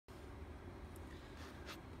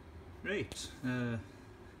Right,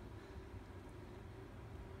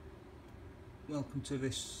 welcome to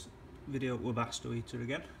this video at Webasto heater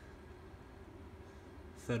again,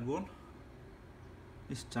 third one.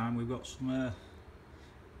 This time we've got some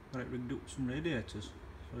got it rigged up some radiators,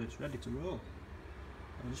 so it's ready to roll.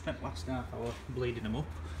 I just spent last half hour bleeding them up,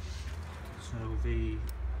 so the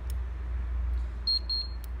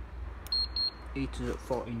heater's at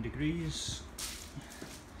 14 degrees.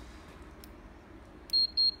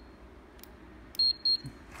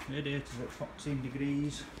 Radiators at 14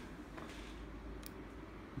 degrees,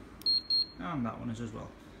 and that one is as well.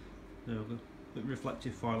 So the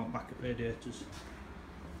reflective foil on back at radiators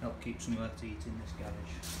help keep some earth heat in this garage.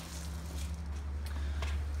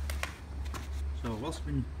 So whilst I've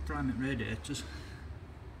been priming radiators,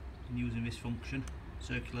 I've been using this function,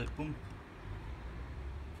 circulate pump,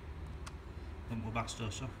 on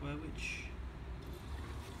Webasto software, which,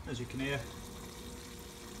 as you can hear,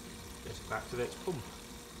 basically activates pump.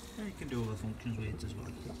 And you can do other functions with it as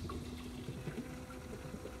well.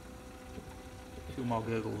 A few more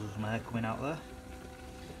gurgles of some air coming out there,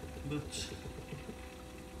 but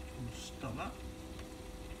we'll stop that.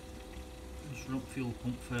 Just run up fuel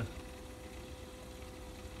pump for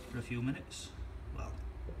a few minutes. Well,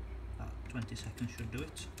 about 20 seconds should do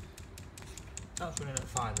it. That's running at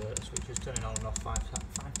 5 hertz, which is turning on and off five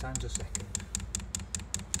times a second.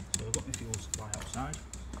 So I've got my fuel supply outside.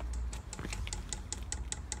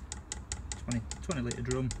 20 litre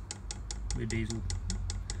drum with diesel,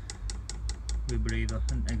 with breather,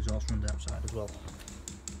 and exhaust runs outside as well.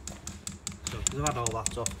 So because I've had all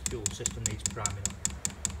that off, the fuel system needs priming on.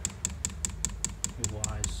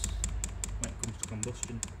 Otherwise, when it comes to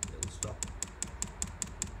combustion, it'll stop.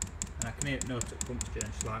 And I can hear it note at pumps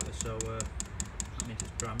change slightly, so that means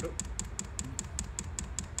it's primed up.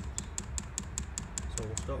 So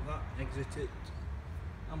we'll stop that, exit it,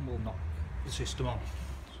 and we'll knock the system on.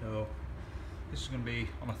 So this is going to be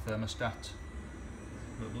on a thermostat,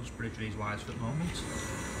 but we'll just bridge these wires for the moment. So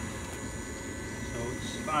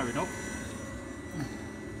it's firing up.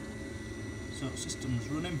 So the system's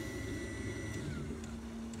running.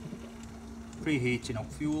 Preheating up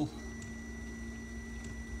fuel.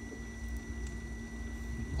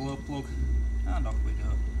 Glow plug, and off we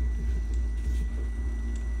go.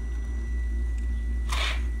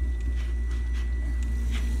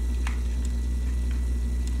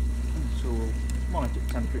 So we'll monitor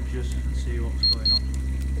temperatures and see what's going on.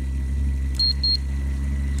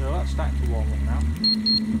 So that's starting to warm up now.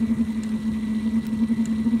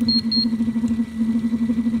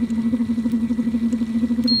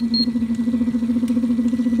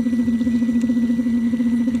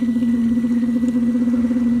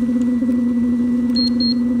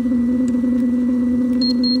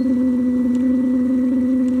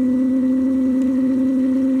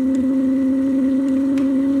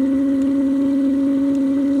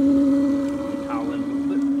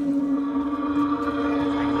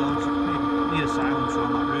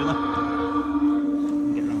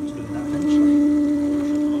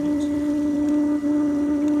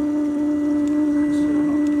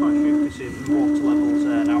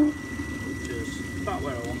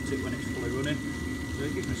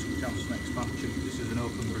 This is an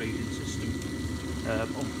open breathing system,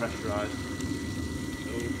 unpressurised.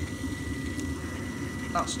 So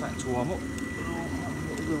that's starting to warm up.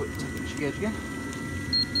 We'll do it temperature gauge again.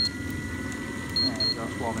 There we go,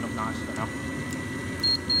 it's warming up nicely now.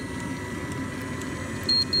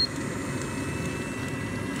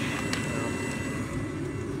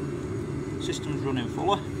 So, system's running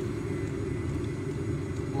fuller.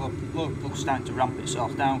 Glow plug's starting to ramp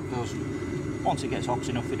itself down because once it gets hot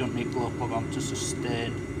enough, we don't need glow plug on to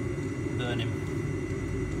sustain burning.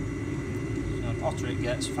 So the hotter it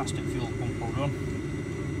gets, faster fuel pump will run.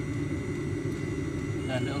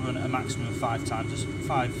 Then it'll run at a maximum of 5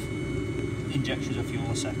 injections of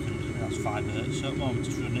fuel a second, and that's 5 hertz. So at the moment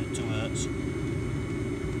it's running at 2 hertz.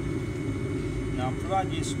 Now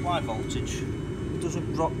provided your supply voltage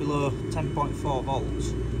doesn't drop below 10.4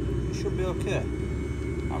 volts, it should be okay.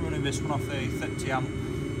 I'm running this one off a 30 amp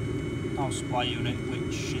power supply unit,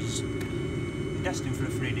 which is destined for a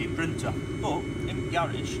 3D printer, but in the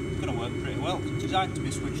garage it's going to work pretty well. It's designed to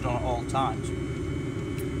be switched on at all times,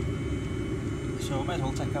 so I may as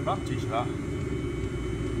well take advantage of that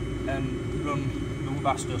and run the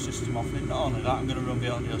Webasto system off it. Not only that, I'm going to run the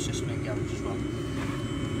audio system in the garage as well.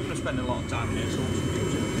 I'm going to spend a lot of time in here, so some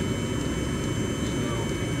music. So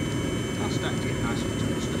that's starting to get nice and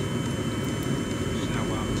toasty. Just now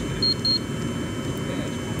warm to get it. Yeah,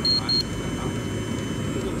 it's warm up nice and right now.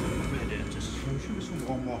 Radiators. So there should be some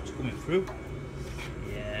warm water coming through.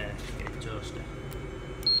 Yeah, it's getting toasty.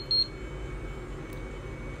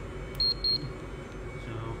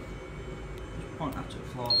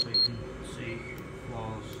 floor so you can see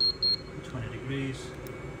floors 20 degrees.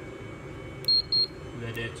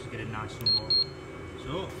 Radiators getting nice and warm. So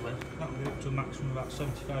hopefully that'll be up to a maximum of about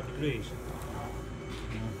 75 degrees.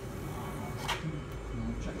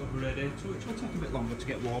 We'll check over the radiator, which will take a bit longer to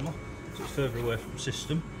get warmer, so it's further away from the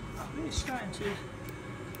system. But it's starting to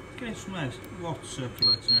get some water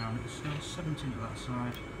circulating around. It's 17 to that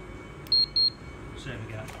side. Same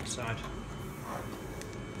again that side.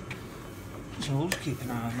 So we'll just keep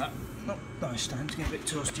an eye on that. Oh, that is starting to get a bit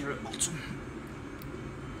toastier at the bottom.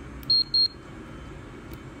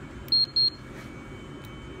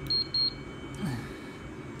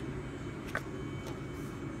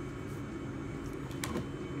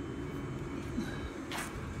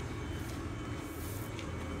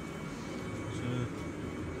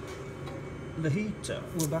 The heater,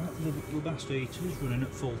 the Webasto heater is running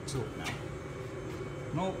at full tilt now.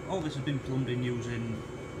 And all this has been plumbed in using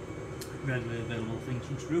readily available things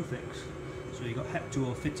from Screwfix. So you've got Hep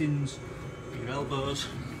 2O fittings, your elbows,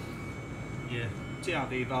 your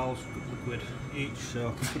TRV valves, a couple of quid each, so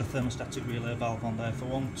I can put a thermostatic relay valve on there if I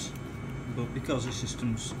want. But because the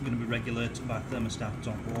system's going to be regulated by a thermostat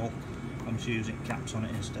on wall, I'm just using caps on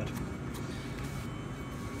it instead.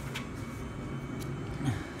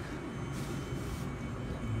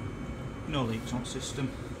 No leaks on system.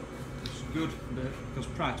 It's good because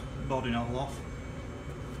prior to boarding all off,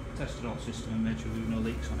 tested all system and made sure there were no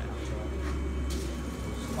leaks on it at all.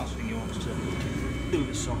 So the last thing you want is to do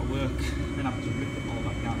this sort of work, then have to rip it all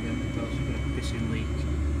back down again because you've got a pissing leak.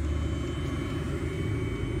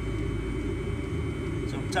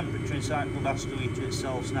 So temperature inside the Webasto heater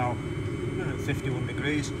itself is now running at 51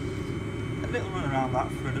 degrees. And it'll run around that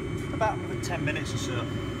for about another 10 minutes or so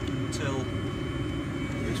until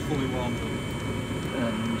it's fully warmed up.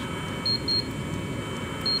 And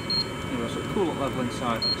anyway, so coolant level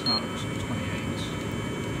inside that's now up to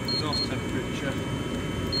 28. Exhaust temperature,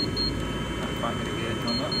 not quite going to gauge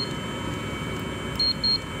on that.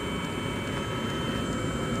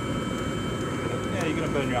 Yeah, you're going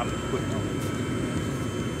to burn your hand if you put it on.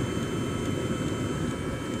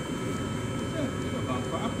 Yeah, I'm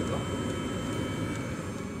quite happy though.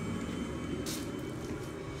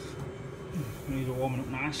 These are warming up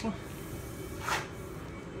nicely.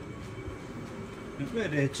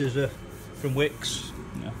 Radiators are from Wix,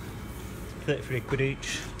 33 quid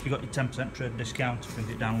each. If you've got your 10% trade discount, bring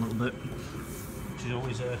it down a little bit, which is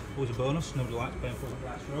always a bonus. Nobody likes paying full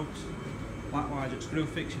price ropes. Likewise at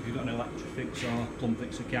Screwfix, if you've got an Electrifix or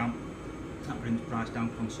Plumbfix account, that brings the price down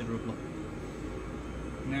considerably.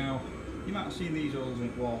 Now, you might have seen these holes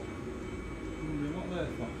in the wall. Wondering what they're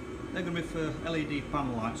for. They're going to be for LED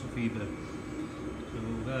panel lights off eBay. So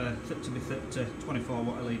they're fit to be fit to 24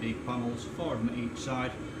 watt LED panels, 4 of them at each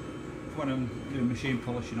side. When I'm doing machine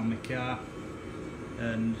polishing on my car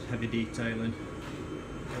and heavy detailing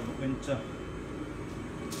over winter,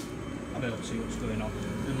 I'll be able to see what's going on.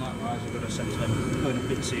 And likewise I've got a set of them going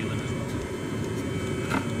up in ceiling as well.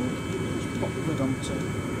 Just pop the lid onto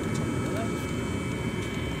the top of there.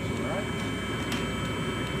 That's alright.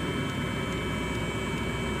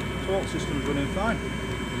 So all systems running fine,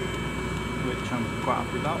 which I'm quite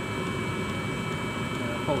happy about.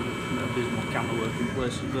 Apologies for the abysmal camera working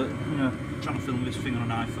places, but trying to film this thing on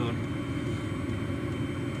an iPhone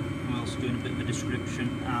whilst doing a bit of a description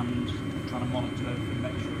and trying to monitor everything,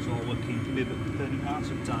 make sure it's all working, can be a bit of a pain in the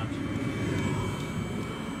arse at times.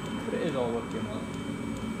 But it is all working well.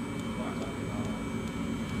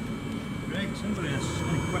 Great, if anybody has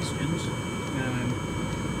any questions,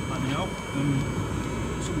 let me know.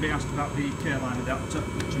 Somebody asked about the K-line adapter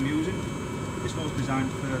which I'm using. This was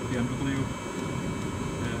designed for BMW,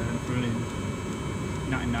 running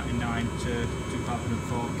 1999 to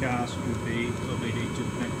 2004 cars with the LED2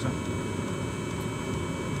 connector.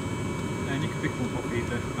 And you can pick one up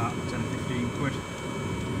either about 10-15 quid.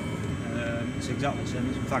 It's exactly the same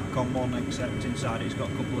as the Fagcom one, except inside it's got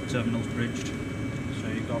a couple of terminals bridged. So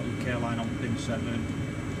you've got your K-line on pin 7,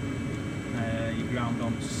 your ground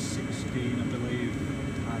on 16 I believe,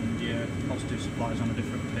 and your positive supplies on a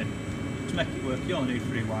different pin. To make it work you only need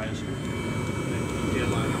 3 wires.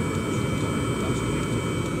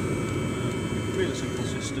 Really simple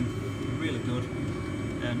system, really good,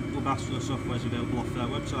 and Webasto software is available off their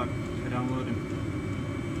website for downloading.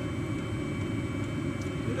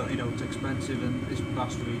 You don't need out expensive, and this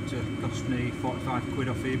Webasto heater cost me 45 quid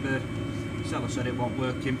off eBay. Seller said it wasn't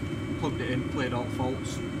working, plugged it in, played all the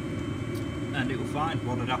faults, and it was fine.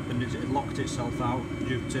 What had happened is it had locked itself out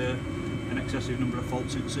due to an excessive number of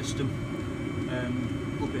faults in the system.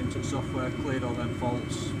 Plugged it into the software, cleared all them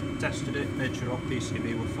faults, tested it, made sure all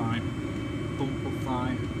PCB were fine, pump was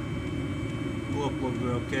fine, glow plug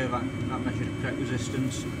were okay, that measured the correct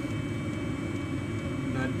resistance.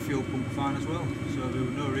 And then fuel pump fine as well. So there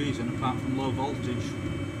was no reason apart from low voltage,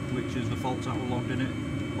 which is the fault that were logged in it,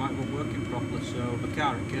 why it wasn't working properly. So the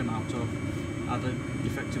car it came out of had a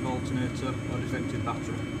defective alternator or defective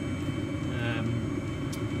battery.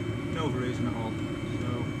 No other reason at all. So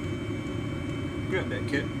great bit of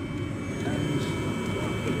kit. And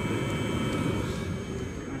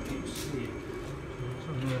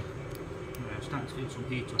I'm starting to feel some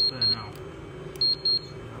heat off there now.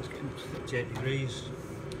 It's getting up to 38 degrees.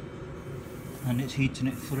 And it's heating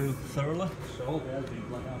it through thoroughly. So all the air's being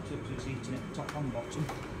bled out too, so it's heating it top and bottom.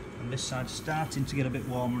 And this side's starting to get a bit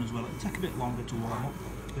warmer as well. It'll take a bit longer to warm up,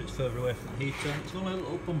 but it's further away from the heater. It's only a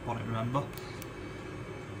little pump on it, remember.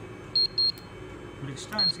 But it's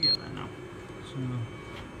starting to get there now. So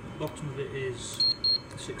the bottom of it is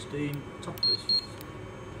 16, top of it is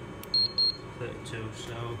 32.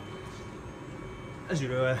 So as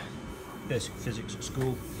you're aware, basic physics at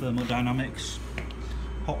school, thermodynamics,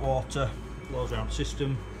 hot water flows around the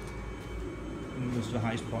system and goes to the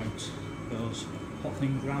highest point. Goes hot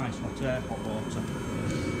things rise, hot air, hot water.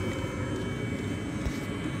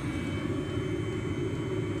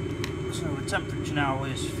 So the temperature now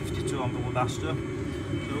is 52 on the Webasto.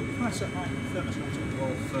 So if I set my thermostat to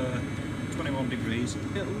go for 21 degrees,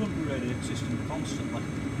 it'll run the radiator system constantly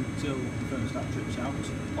until the thermostat trips out,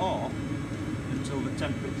 or until the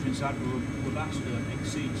temperature inside the Webasto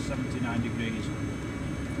exceeds 79 degrees.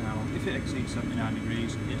 Now, if it exceeds 79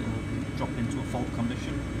 degrees, it'll drop into a fault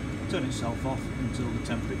condition, turn itself off until the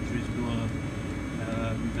temperature is below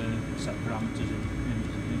the set parameters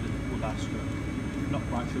in the Webasto. Not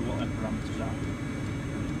quite sure what their parameters are.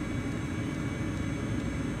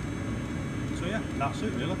 So yeah, that's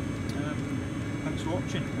it really. Thanks for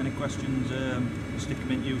watching. Any questions, stick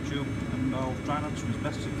them in YouTube and I'll try and answer them as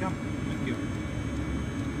best as I can. Thank you.